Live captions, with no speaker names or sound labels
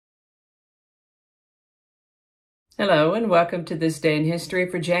Hello and welcome to this day in history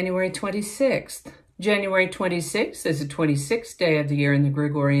for January 26th. January 26th is the 26th day of the year in the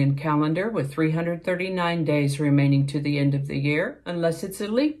Gregorian calendar, with 339 days remaining to the end of the year, unless it's a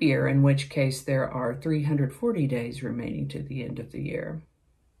leap year, in which case there are 340 days remaining to the end of the year.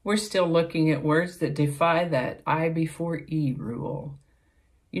 We're still looking at words that defy that I before E rule.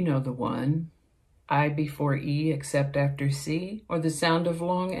 You know the one. I before E except after C, or the sound of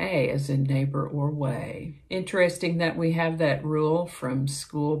long A as in neighbor or way. Interesting that we have that rule from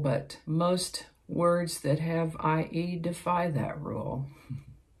school, but most words that have IE defy that rule.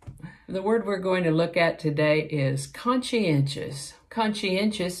 The word we're going to look at today is conscientious.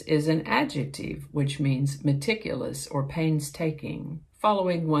 Conscientious is an adjective, which means meticulous or painstaking,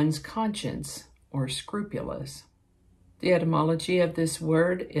 following one's conscience or scrupulous. The etymology of this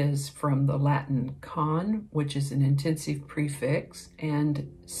word is from the Latin con, which is an intensive prefix,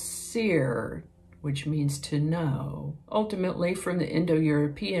 and cere, which means to know, ultimately from the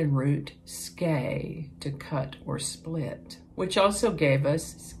Indo-European root ske, to cut or split, which also gave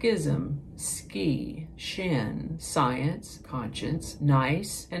us schism, ski, shin, science, conscience,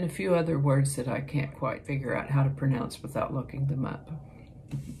 nice, and a few other words that I can't quite figure out how to pronounce without looking them up.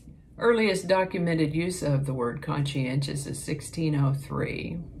 Earliest documented use of the word conscientious is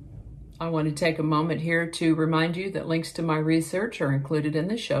 1603. I want to take a moment here to remind you that links to my research are included in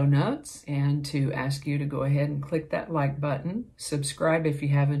the show notes, and to ask you to go ahead and click that like button, subscribe if you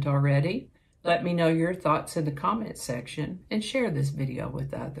haven't already, let me know your thoughts in the comment section, and share this video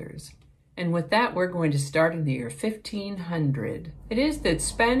with others. And with that, we're going to start in the year 1500. It is that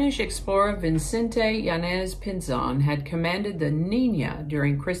Spanish explorer Vicente Yanez Pinzon had commanded the Niña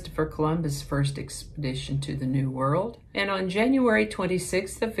during Christopher Columbus' first expedition to the New World, and on January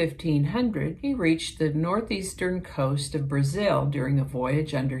 26th of 1500, he reached the northeastern coast of Brazil during a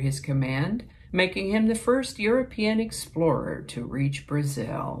voyage under his command, making him the first European explorer to reach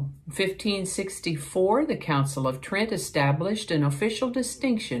Brazil. In 1564, the Council of Trent established an official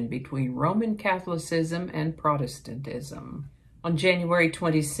distinction between Roman Catholicism and Protestantism. On January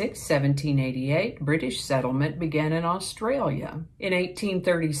 26, 1788, British settlement began in Australia. In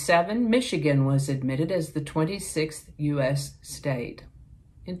 1837, Michigan was admitted as the 26th U.S. state.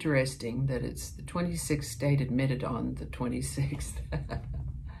 Interesting that it's the 26th state admitted on the 26th.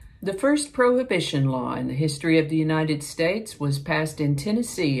 The first prohibition law in the history of the United States was passed in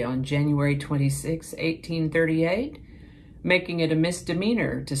Tennessee on January 26, 1838, making it a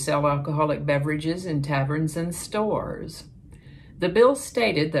misdemeanor to sell alcoholic beverages in taverns and stores. The bill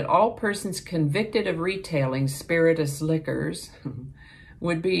stated that all persons convicted of retailing spirituous liquors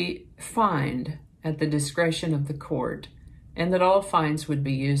would be fined at the discretion of the court, and that all fines would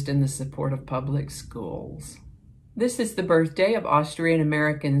be used in the support of public schools. This is the birthday of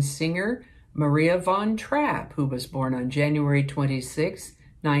Austrian-American singer Maria von Trapp, who was born on January 26,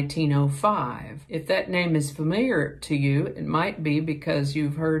 1905. If that name is familiar to you, it might be because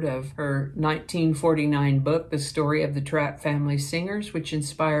you've heard of her 1949 book, The Story of the Trapp Family Singers, which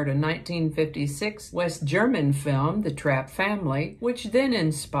inspired a 1956 West German film, The Trapp Family, which then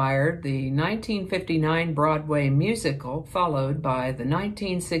inspired the 1959 Broadway musical, followed by the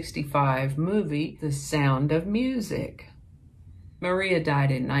 1965 movie, The Sound of Music. Maria died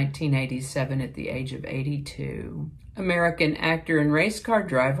in 1987 at the age of 82. American actor and race car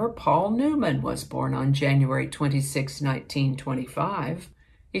driver Paul Newman was born on January 26, 1925.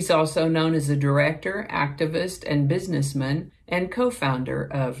 He's also known as a director, activist, and businessman, and co-founder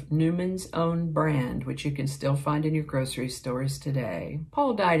of Newman's Own brand, which you can still find in your grocery stores today.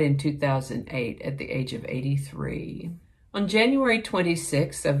 Paul died in 2008 at the age of 83. On January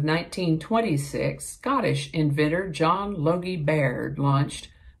 26 of 1926, Scottish inventor John Logie Baird launched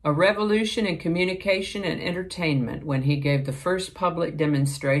a revolution in communication and entertainment when he gave the first public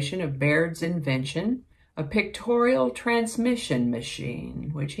demonstration of Baird's invention, a pictorial transmission machine,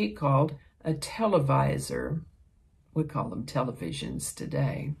 which he called a televisor. We call them televisions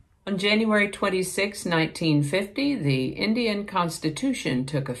today. On January 26, 1950, the Indian Constitution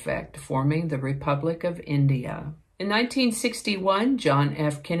took effect, forming the Republic of India. In 1961, John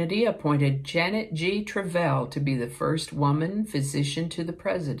F. Kennedy appointed Janet G. Travell to be the first woman physician to the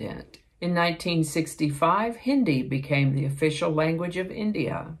president. In 1965, Hindi became the official language of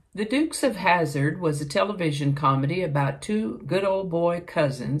India. The Dukes of Hazzard was a television comedy about two good old boy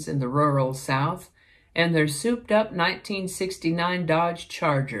cousins in the rural South and their souped-up 1969 Dodge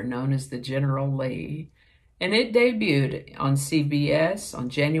Charger known as the General Lee. And it debuted on CBS on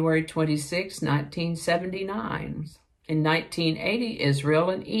January 26, 1979. In 1980,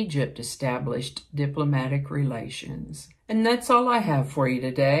 Israel and Egypt established diplomatic relations. And that's all I have for you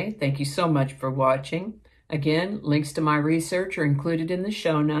today. Thank you so much for watching. Again, links to my research are included in the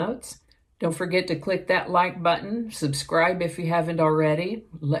show notes. Don't forget to click that like button, subscribe if you haven't already,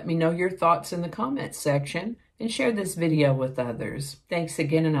 let me know your thoughts in the comments section, and share this video with others. Thanks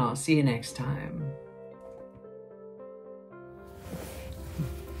again, and I'll see you next time.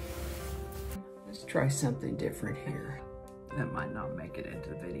 Let's try something different here. That might not make it into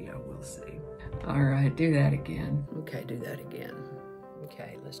the video, we'll see. All right, do that again. Okay, do that again.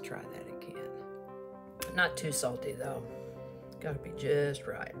 Okay, let's try that again. Not too salty though. Gotta be just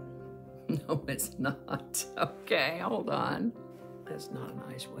right. No, it's not. Okay, hold on. That's not a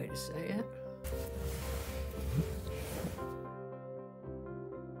nice way to say it.